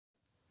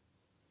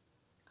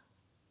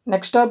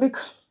Next topic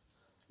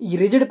ఈ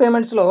rigid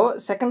పేమెంట్స్లో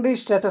secondary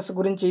stresses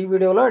గురించి ఈ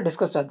వీడియోలో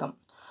డిస్కస్ చేద్దాం.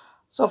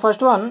 So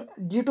first one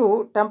due to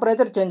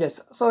temperature changes.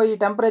 So ఈ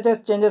టెంపరేచర్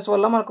చేంజెస్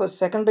వల్ల మనకు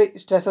సెకండరీ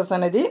స్ట్రెసెస్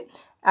అనేది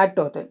యాక్ట్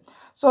అవుతాయి.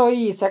 సో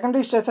ఈ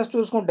సెకండరీ స్ట్రెసెస్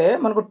చూసుకుంటే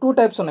మనకు 2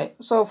 టైప్స్ ఉన్నాయి.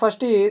 So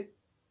first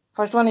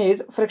one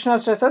is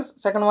frictional stresses,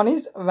 second one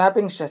is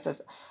వ్యాపింగ్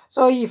stresses.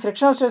 So ఈ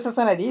ఫ్రిక్షనల్ స్ట్రెసెస్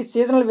అనేది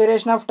సీజనల్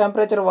వేరియేషన్ ఆఫ్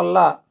టెంపరేచర్ వల్ల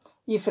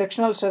ఈ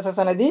ఫ్రిక్షనల్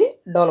స్ట్రెసెస్ అనేది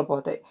డెవలప్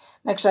అవుతాయి.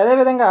 నెక్స్ట్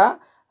అదేవిధంగా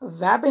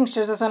వ్యాపింగ్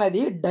స్ట్రెసెస్ అనేది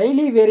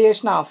daily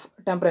variation of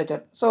temperature.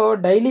 So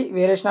daily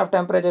variation of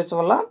temperatures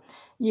వల్ల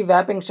ఈ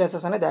వ్యాపింగ్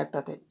స్ట్రెసెస్ అనేది యాక్ట్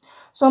అవుతాయి.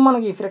 సో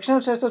మనకి ఈ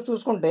ఫ్రిక్షనల్ స్ట్రెసెస్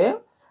చూసుకుంటే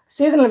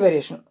seasonal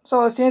variation. So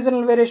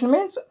seasonal variation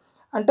means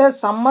అంటే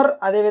సమ్మర్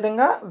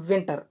అదేవిధంగా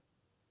వింటర్.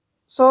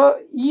 సో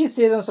ఈ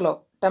సీజన్స్లో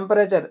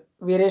టెంపరేచర్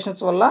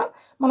వేరియేషన్స్ వల్ల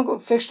మనకు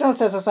ఫ్రిక్షనల్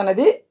స్ట్రెసెస్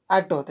అనేది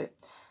యాక్ట్ అవుతాయి.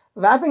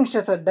 వ్యాపింగ్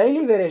stresses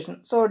daily variation.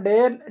 So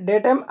day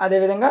time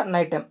అదేవిధంగా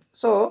నైట్ టైం.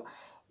 సో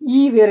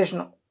ఈ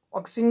వేరియేషన్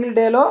ఒక సింగిల్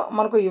డేలో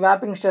మనకు ఈ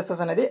వ్యాపింగ్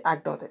స్ట్రెసెస్ అనేది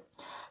యాక్ట్ అవుతాయి.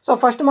 సో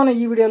ఫస్ట్ మనం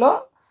ఈ వీడియోలో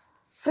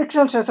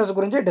ఫ్రిక్షనల్ స్ట్రెసెస్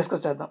గురించి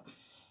డిస్కస్ చేద్దాం.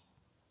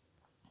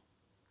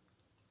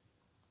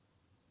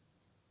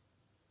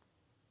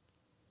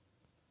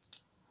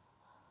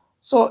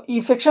 సో ఈ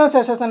ఫ్రిక్షనల్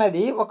స్ట్రెసెస్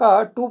అనేది ఒక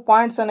 2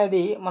 పాయింట్స్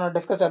అనేది మనం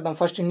డిస్కస్ చేద్దాం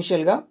ఫస్ట్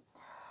ఇనిషియల్గా.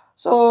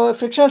 So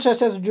frictional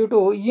stresses due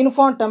to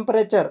uniform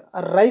temperature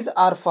rise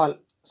are fall.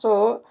 So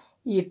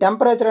ఈ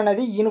టెంపరేచర్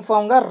అనేది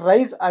యూనిఫామ్గా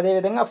రైజ్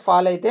అదేవిధంగా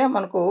ఫాల్ అయితే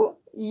మనకు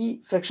ఈ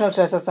ఫ్రిక్షనల్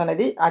స్ట్రెసెస్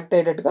అనేది యాక్ట్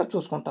అయ్యేటట్టుగా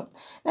చూసుకుంటాం.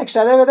 నెక్స్ట్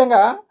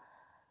అదేవిధంగా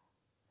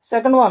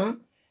second one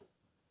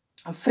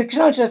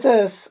frictional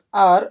stresses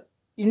are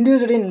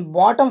induced in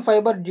bottom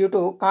fibre due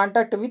to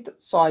contact with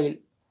soil.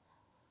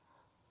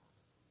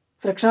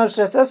 Frictional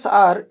stresses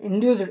are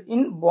induced in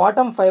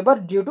bottom fiber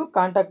due to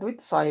contact with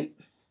soil.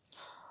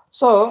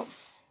 So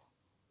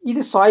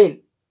ఇది soil,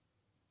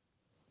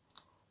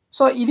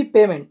 so ఇది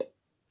payment,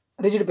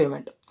 rigid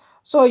payment.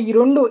 So ఈ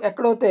రెండు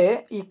ఎక్కడైతే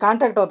ఈ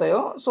contact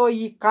అవుతాయో so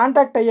ఈ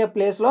contact అయ్యే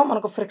ప్లేస్లో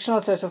మనకు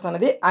ఫ్రిక్షనల్ స్ట్రెసెస్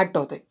అనేది యాక్ట్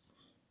అవుతాయి.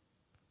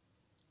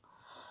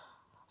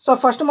 సో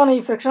ఫస్ట్ మనం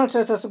ఈ ఫ్రిక్షనల్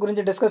స్ట్రెసెస్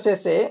గురించి డిస్కస్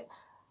చేస్తే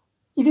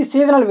ఇది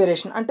సీజనల్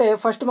వేరియేషన్. అంటే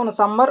ఫస్ట్ మనం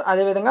సమ్మర్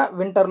అదేవిధంగా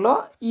వింటర్లో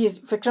ఈ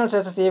ఫ్రిక్షనల్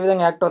స్ట్రెసెస్ ఏ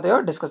విధంగా యాక్ట్ అవుతాయో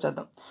డిస్కస్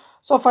చేద్దాం.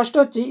 సో ఫస్ట్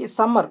వచ్చి ఈ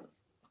సమ్మర్.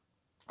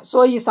 సో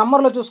ఈ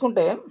సమ్మర్లో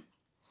చూసుకుంటే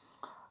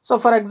సో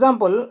ఫర్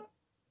ఎగ్జాంపుల్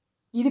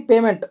ఇది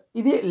పేమెంట్,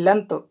 ఇది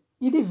లెంత్,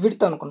 ఇది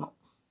విడ్త్ అనుకున్నాం.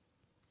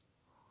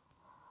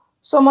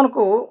 సో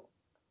మనకు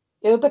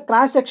ఏదైతే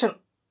క్రాస్ సెక్షన్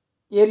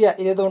ఏరియా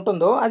ఏదైతే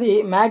ఉంటుందో అది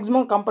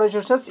maximum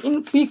compressive stress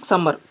in peak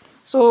summer.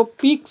 So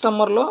peak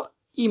సమ్మర్లో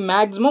ఈ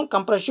మ్యాక్సిమం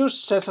కంప్రెసివ్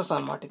స్ట్రెసెస్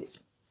అన్నమాట ఇది.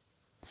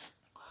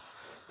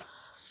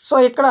 సో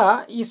ఇక్కడ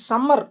ఈ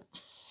సమ్మర్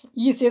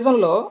ఈ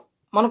సీజన్లో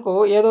మనకు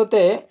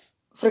ఏదైతే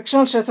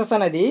ఫ్రిక్షనల్ స్ట్రెసెస్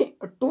అనేది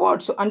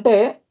టువర్డ్స్ అంటే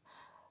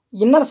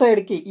ఇన్నర్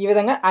సైడ్కి ఈ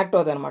విధంగా యాక్ట్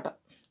అవుతాయి అనమాట.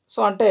 సో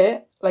అంటే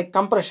లైక్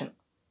కంప్రెషన్,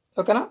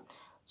 ఓకేనా.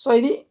 సో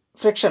ఇది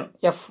friction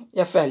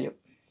F value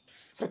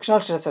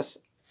frictional stresses.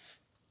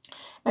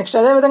 Next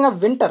అదేవిధంగా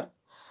వింటర్.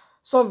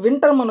 సో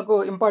వింటర్ మనకు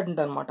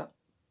ఇంపార్టెంట్ అనమాట.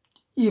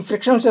 ఈ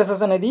ఫ్రిక్షనల్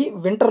స్ట్రెసెస్ అనేది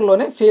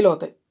వింటర్లోనే ఫెయిల్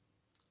అవుతాయి.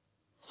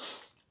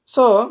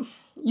 సో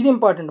ఇది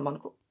ఇంపార్టెంట్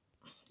మనకు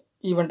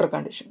ఈ వింటర్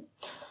కండిషన్.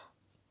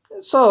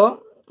 సో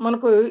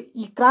మనకు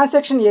ఈ క్రాస్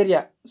సెక్షన్ ఏరియా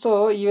సో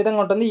ఈ విధంగా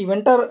ఉంటుంది ఈ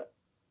వింటర్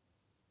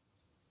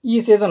ఈ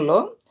సీజన్లో.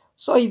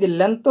 సో ఇది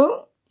లెంత్,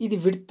 ఇది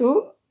విడ్త్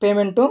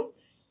పేమెంటు.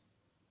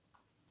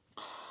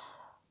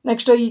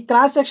 నెక్స్ట్ ఈ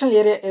క్రాస్ సెక్షన్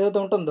ఏరియా ఏదైతే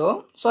ఉంటుందో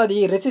సో అది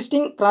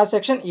resisting cross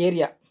section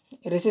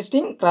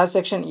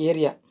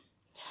area.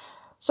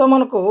 So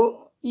మనకు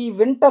ఈ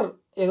వింటర్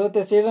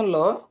ఏదైతే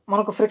సీజన్లో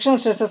మనకు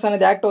ఫ్రిక్షనల్ స్ట్రెసెస్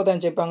అనేది యాక్ట్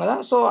అవుతాయని చెప్పాం కదా.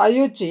 సో అది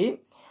వచ్చి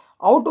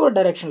అవుట్వర్డ్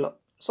డైరెక్షన్లో.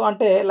 సో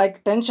అంటే లైక్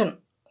టెన్షన్.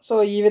 సో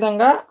ఈ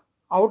విధంగా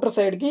అవుటర్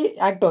సైడ్కి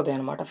యాక్ట్ అవుతాయి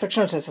అన్నమాట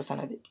ఫ్రిక్షనల్ స్ట్రెసెస్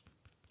అనేది.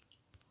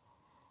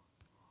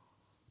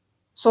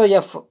 So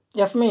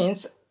F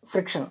means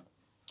friction.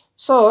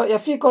 So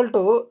F equal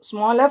to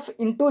small F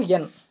into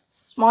N.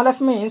 Small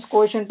F means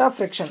coefficient of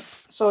friction.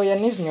 So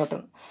N is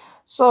Newton.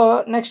 So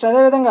next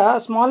అదేవిధంగా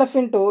small F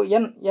into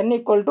N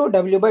equal to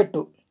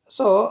W/2.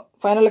 So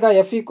ఫైనల్గా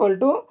F equal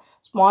to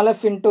small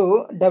F into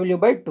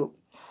W/2.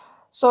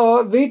 So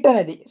wait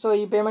అనేది so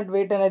ఈ payment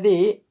wait అనేది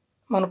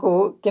మనకు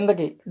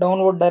కిందకి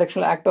downward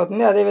డైరెక్షన్లో act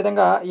అవుతుంది.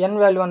 అదేవిధంగా ఎన్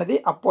వాల్యూ అనేది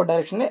అప్వర్డ్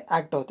డైరెక్షన్లో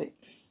యాక్ట్ అవుతాయి.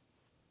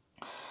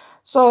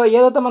 సో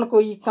ఏదైతే మనకు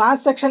ఈ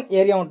క్రాస్ సెక్షన్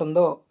ఏరియా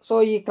ఉంటుందో సో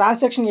ఈ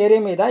క్రాస్ సెక్షన్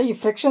ఏరియా మీద ఈ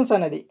ఫ్రిక్షన్స్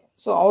అనేది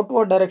సో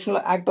అవుట్వర్డ్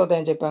డైరెక్షన్లో యాక్ట్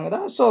అవుతాయని చెప్పాం కదా.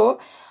 సో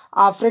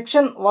ఆ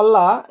ఫ్రిక్షన్ వల్ల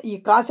ఈ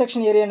క్రాస్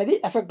సెక్షన్ ఏరియా అనేది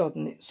ఎఫెక్ట్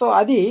అవుతుంది. సో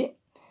అది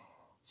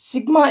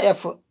sigma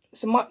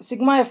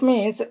F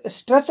means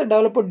stress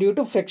developed due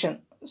to friction.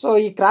 So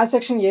ఈ క్రాస్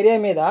సెక్షన్ ఏరియా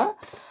మీద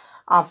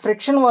ఆ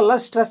ఫ్రిక్షన్ వల్ల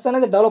స్ట్రెస్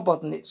అనేది డెవలప్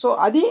అవుతుంది. సో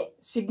అది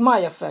sigma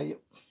F value.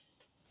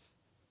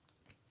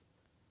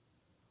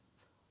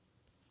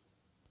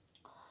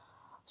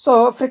 So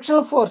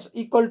frictional force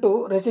equal to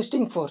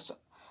resisting force.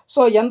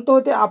 So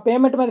ఎంతైతే ఆ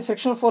పేమెంట్ మీద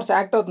ఫ్రిక్షనల్ ఫోర్స్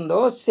యాక్ట్ అవుతుందో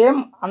సేమ్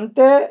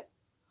అంతే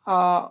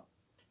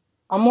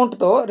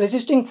అమౌంట్తో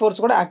రెసిస్టింగ్ ఫోర్స్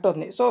కూడా యాక్ట్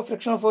అవుతుంది. So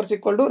frictional force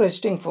equal to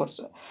resisting force.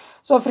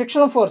 So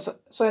frictional force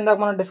so ఇందాక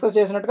మనం డిస్కస్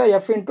చేసినట్టుగా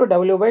F into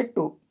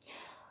W/2.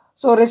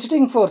 So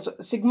resisting force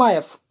sigma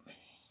F.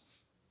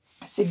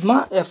 Sigma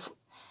F.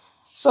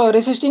 So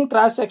resisting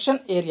cross section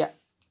area.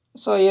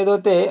 So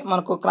ఏదైతే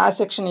మనకు cross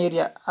section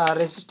area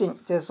resisting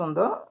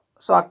చేస్తుందో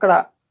so అక్కడ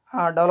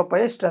develop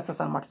అయ్యే stresses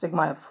అనమాట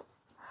sigma F.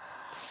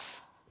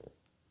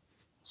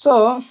 So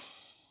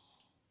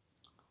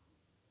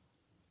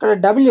ఇక్కడ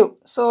W.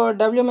 So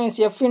W means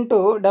F into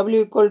W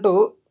equal to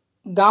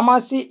gamma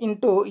C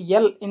into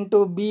L into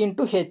B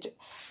into H.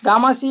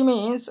 Gamma C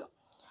means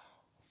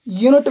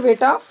unit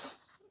weight of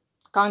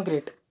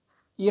concrete.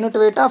 Unit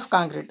weight of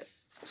concrete.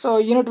 So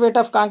unit weight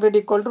of concrete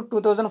equal to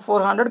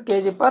 2400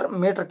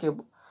 kg/m3.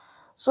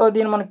 So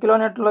దీన్ని మనం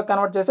కిలోమీటర్లో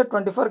convert చేస్తే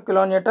 24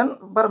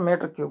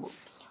 kN/m3.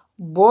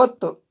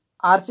 Both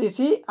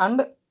RCC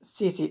and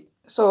CC.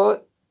 So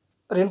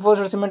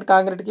రిన్ఫోర్స్డ్ cement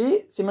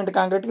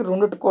కాంక్రీట్కి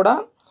రెండుటి కూడా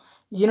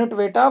unit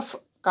weight of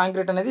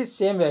concrete అనేది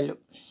same value.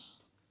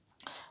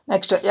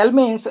 Next L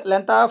means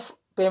length of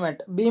payment,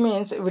 B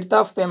means width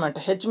of payment,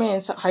 H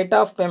means height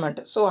of payment.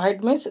 So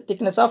height means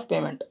thickness of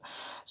payment.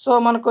 So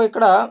మనకు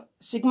ఇక్కడ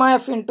sigma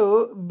F into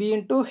B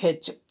into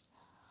H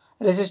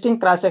resisting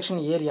cross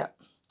section area.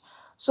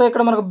 So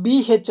ఇక్కడ మనకు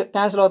BH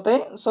cancel అవుతాయి.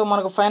 So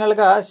మనకు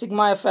ఫైనల్గా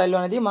sigma F value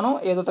అనేది మనం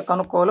ఏదైతే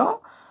కనుక్కోవాలో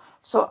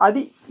సో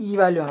అది ఈ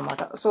వాల్యూ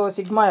అనమాట. So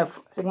sigma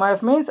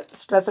F means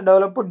stress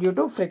developed due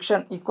to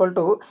friction equal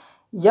to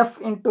F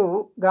into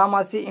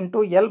gamma C into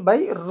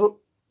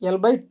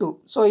L/2.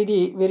 So ఇది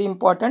very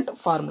important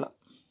formula.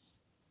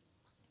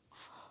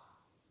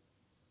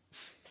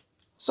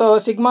 So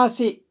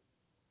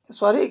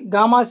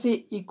gamma C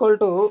equal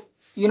to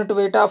unit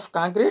weight of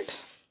concrete.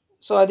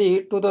 So అది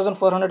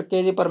 2400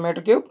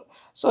 kg/m3.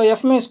 So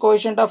F means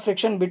coefficient of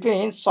friction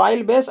between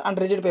soil base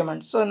and rigid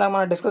payment. So ఇందాక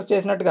మనం discuss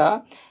చేసినట్టుగా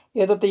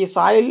ఏదైతే ఈ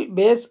soil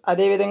base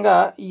అదేవిధంగా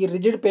ఈ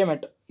rigid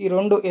payment ఈ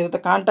రెండు ఏదైతే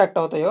కాంటాక్ట్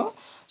అవుతాయో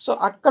సో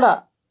అక్కడ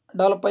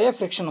డెవలప్ అయ్యే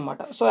ఫ్రిక్షన్ అనమాట.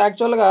 సో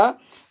యాక్చువల్గా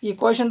ఈ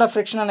కోఎఫిషియంట్ ఆఫ్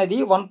ఫ్రిక్షన్ అనేది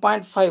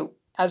 1.5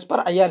 యాజ్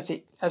పర్ ఐఆర్సి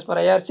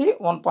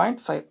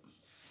 1.5.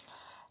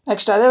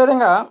 నెక్స్ట్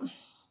అదేవిధంగా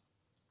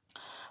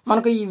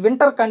మనకు ఈ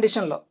వింటర్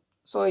కండిషన్లో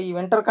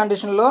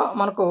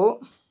మనకు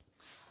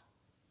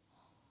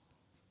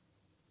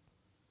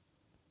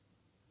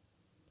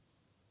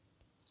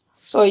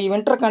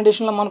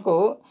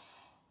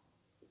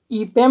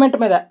ఈ పేమెంట్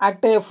మీద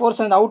యాక్ట్ అయ్యే ఫోర్స్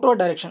అనేది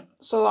outward direction.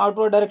 So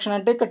outward direction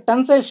అంటే ఇక్కడ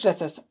tensile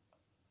stresses.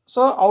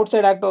 So out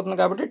side act అవుతుంది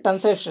కాబట్టి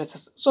టెన్సైల్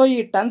స్ట్రెసెస్. సో ఈ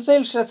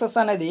టెన్సైల్ స్ట్రెసెస్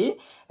అనేది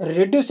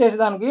రెడ్యూస్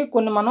చేసేదానికి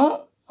కొన్ని మనం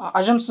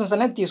అజంప్షన్స్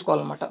అనేది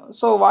తీసుకోవాలన్నమాట.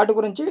 సో వాటి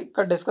గురించి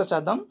ఇక్కడ డిస్కస్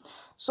చేద్దాం.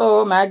 సో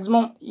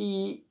మ్యాక్సిమం ఈ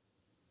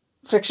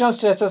ఫ్రిక్షనల్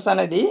స్ట్రెసెస్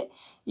అనేది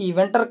ఈ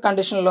వింటర్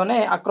కండిషన్లోనే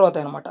అక్రో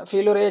అవుతాయి అనమాట.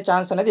 ఫెయిల్యూర్ అయ్యే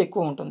ఛాన్స్ అనేది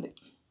ఎక్కువ ఉంటుంది.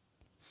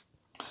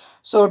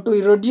 So to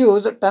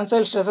reduce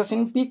tensile stresses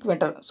in peak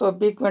winter. So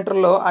peak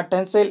వింటర్లో ఆ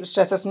టెన్సైల్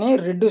స్ట్రెసెస్ని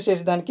రెడ్యూస్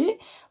చేసేదానికి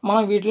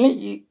మనం వీటిని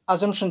ఈ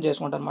అజంప్షన్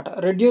చేసుకుంటాం అనమాట.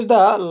 Reduce the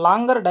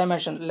longer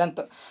dimension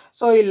length.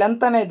 So ఈ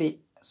లెంత్ అనేది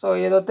సో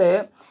ఏదైతే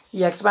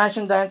ఈ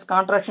ఎక్స్పాన్షన్ జాయింట్స్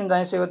కాంట్రాక్షన్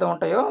జాయింట్స్ ఏవైతే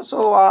ఉంటాయో సో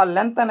ఆ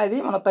లెంత్ అనేది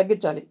మనం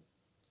తగ్గించాలి.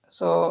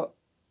 సో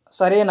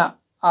సరైన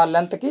ఆ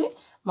లెంత్కి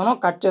మనం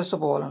కట్ చేస్తూ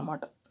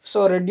పోవాలన్నమాట. So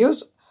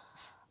reduce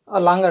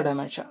longer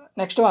dimension.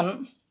 Next one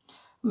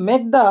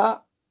make the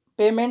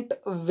payment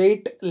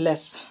weight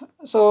less.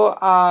 So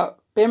ఆ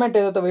పేమెంట్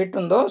ఏదైతే వెయిట్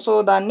ఉందో సో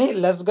దాన్ని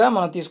లెస్గా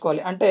మనం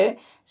తీసుకోవాలి. అంటే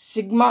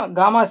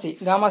gamma C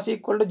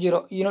equal to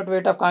 0. Unit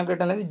weight of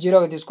concrete అనేది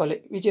 0గా తీసుకోవాలి,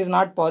 విచ్ ఈజ్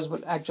నాట్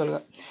పాసిబుల్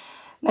యాక్చువల్గా.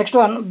 Next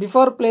one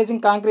before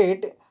placing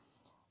concrete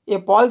A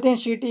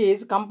polythene sheet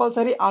is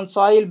compulsory on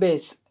soil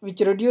base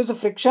which reduce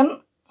friction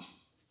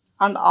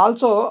and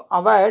also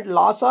avoid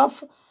loss of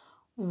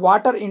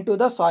water in to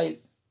the soil.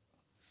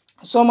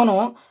 So మనం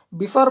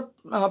before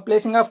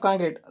placing of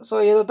concrete so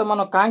ఏదైతే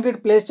మనం concrete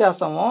place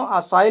చేస్తామో ఆ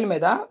soil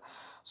మీద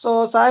so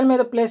soil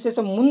మీద place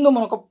చేసే ముందు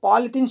మనం ఒక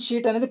పాలిథిన్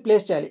షీట్ అనేది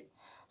ప్లేస్ చేయాలి.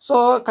 సో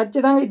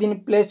ఖచ్చితంగా దీన్ని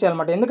ప్లేస్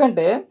చేయాలన్నమాట.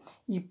 ఎందుకంటే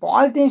ఈ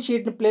పాలిథిన్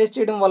షీట్ని ప్లేస్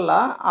చేయడం వల్ల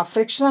ఆ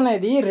ఫ్రిక్షన్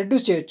అనేది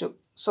రెడ్యూస్ చేయొచ్చు.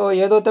 సో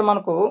ఏదైతే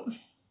మనకు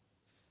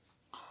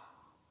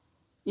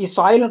ఈ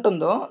సాయిల్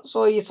ఉంటుందో సో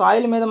ఈ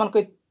సాయిల్ మీద మనకు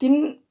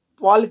థిన్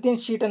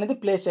పాలిథిన్ షీట్ అనేది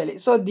ప్లేస్ చేయాలి.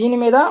 సో దీని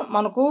మీద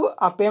మనకు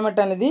ఆ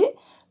పేమెంట్ అనేది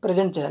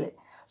ప్రజెంట్ చేయాలి.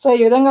 సో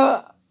ఈ విధంగా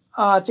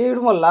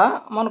చేయడం వల్ల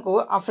మనకు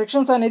ఆ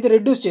ఫ్రిక్షన్స్ అనేది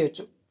రెడ్యూస్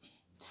చేయొచ్చు.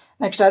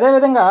 నెక్స్ట్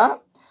అదేవిధంగా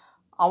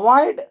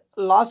avoid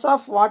loss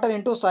of water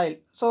into soil.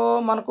 So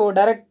మనకు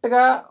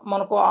డైరెక్ట్గా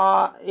మనకు ఆ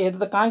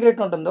ఏదైతే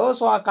కాంక్రీట్ ఉంటుందో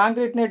సో ఆ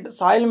కాంక్రీట్ని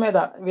సాయిల్ మీద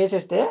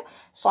వేసేస్తే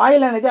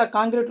సాయిల్ అనేది ఆ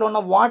కాంక్రీట్లో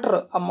ఉన్న వాటర్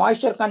ఆ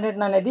మాయిశ్చర్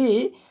కంటెంట్ అనేది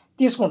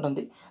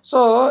తీసుకుంటుంది. సో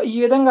ఈ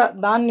విధంగా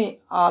దాన్ని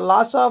ఆ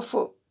లాస్ ఆఫ్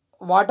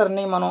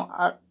వాటర్ని మనం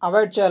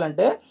అవాయిడ్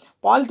చేయాలంటే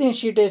పాలిథిన్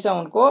షీట్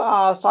వేసామనుకో ఆ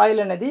సాయిల్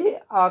అనేది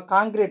ఆ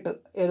కాంక్రీట్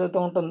ఏదైతే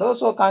ఉంటుందో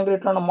సో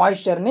కాంక్రీట్లో ఉన్న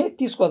మాయిశ్చర్ని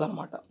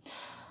తీసుకోదన్నమాట.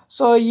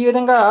 సో ఈ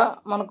విధంగా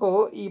మనకు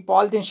ఈ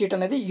పాలిథిన్ షీట్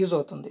అనేది యూజ్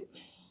అవుతుంది.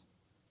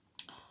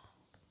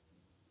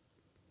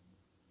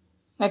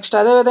 నెక్స్ట్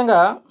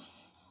అదేవిధంగా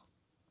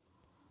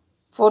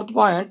 4th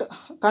point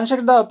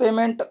construct the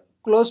payment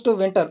close to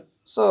winter.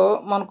 So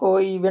మనకు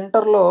ఈ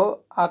వింటర్లో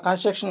ఆ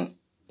కన్స్ట్రక్షన్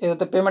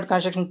ఏదైతే పేమెంట్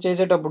కన్స్ట్రక్షన్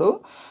చేసేటప్పుడు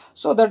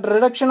so that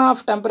reduction of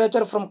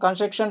temperature from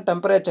construction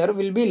temperature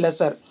will be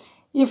lesser.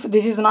 If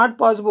this is not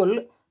possible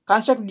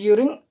construct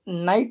during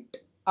knight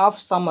of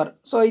summer.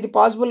 So ఇది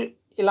possible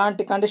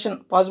ఇలాంటి condition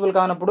possible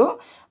కానప్పుడు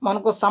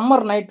మనకు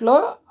సమ్మర్ నైట్లో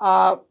ఆ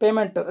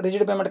పేమెంట్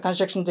రిజిడ్ పేమెంట్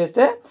కన్స్ట్రక్షన్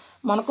చేస్తే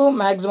మనకు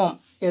maximum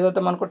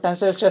ఏదైతే మనకు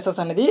టెన్సైల్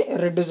స్ట్రెసెస్ అనేది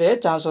రెడ్యూస్ అయ్యే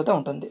ఛాన్స్ అయితే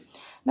ఉంటుంది.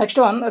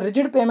 Next one,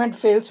 rigid payment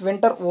fails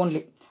winter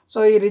only. So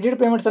ఈ రిజిడ్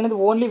పేమెంట్స్ అనేది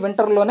ఓన్లీ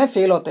వింటర్లోనే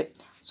ఫెయిల్ అవుతాయి.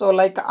 So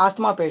like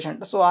Asma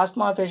patient. So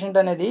Asma patient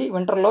అనేది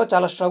వింటర్లో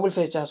చాలా స్ట్రగుల్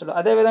ఫేస్ చేస్తాడు.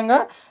 అదేవిధంగా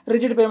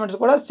రిజిడ్ పేమెంట్స్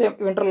కూడా సేమ్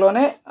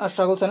వింటర్లోనే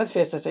స్ట్రగుల్స్ అనేది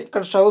ఫేస్ చేస్తాయి.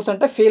 ఇక్కడ స్ట్రగుల్స్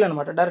అంటే ఫెయిల్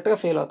అనమాట, డైరెక్ట్గా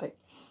ఫెయిల్ అవుతాయి.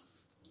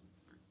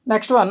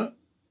 Next one,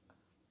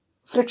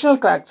 frictional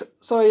cracks.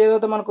 So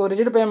ఏదైతే మనకు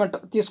రిజిడ్ పేమెంట్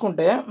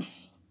తీసుకుంటే,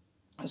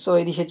 సో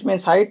ఇది H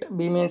means height,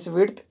 B means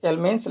width,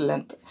 L means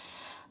length.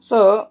 So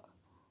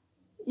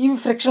ఇవి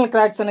ఫ్రిక్షనల్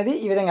క్రాక్స్ అనేది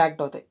ఈ విధంగా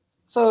యాక్ట్ అవుతాయి.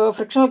 So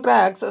frictional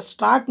cracks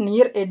start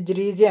near edge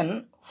region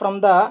from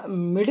the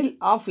middle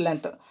of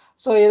length.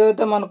 So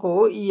ఏదైతే మనకు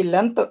ఈ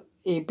లెంత్,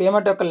 ఈ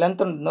పేమెంట్ యొక్క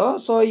లెంత్ ఉంటుందో,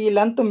 సో ఈ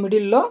లెంత్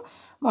మిడిల్లో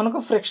మనకు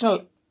ఫ్రిక్షనల్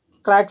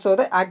క్రాక్స్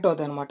అయితే యాక్ట్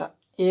అవుతాయి అనమాట.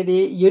 ఏది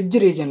edge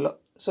రీజియన్లో.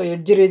 So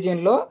edge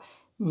రీజియన్లో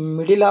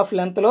middle of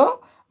లెంత్లో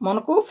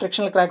మనకు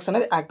ఫ్రిక్షనల్ క్రాక్స్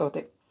అనేది యాక్ట్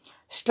అవుతాయి.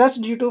 Stress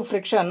due to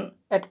friction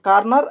at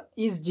corner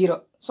is 0.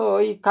 So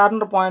ఈ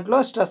కార్నర్ పాయింట్లో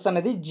స్ట్రెస్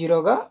అనేది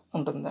 0గా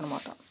ఉంటుంది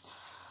అనమాట.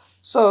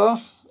 సో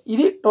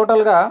ఇది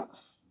టోటల్గా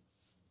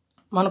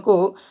మనకు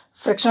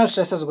ఫ్రిక్షనల్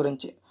స్ట్రెసెస్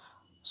గురించి.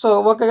 So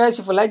okay guys,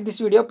 if you like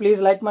this video, please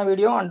like my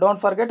video and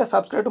don't forget to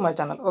subscribe to my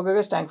channel. Okay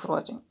guys, thanks for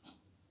watching.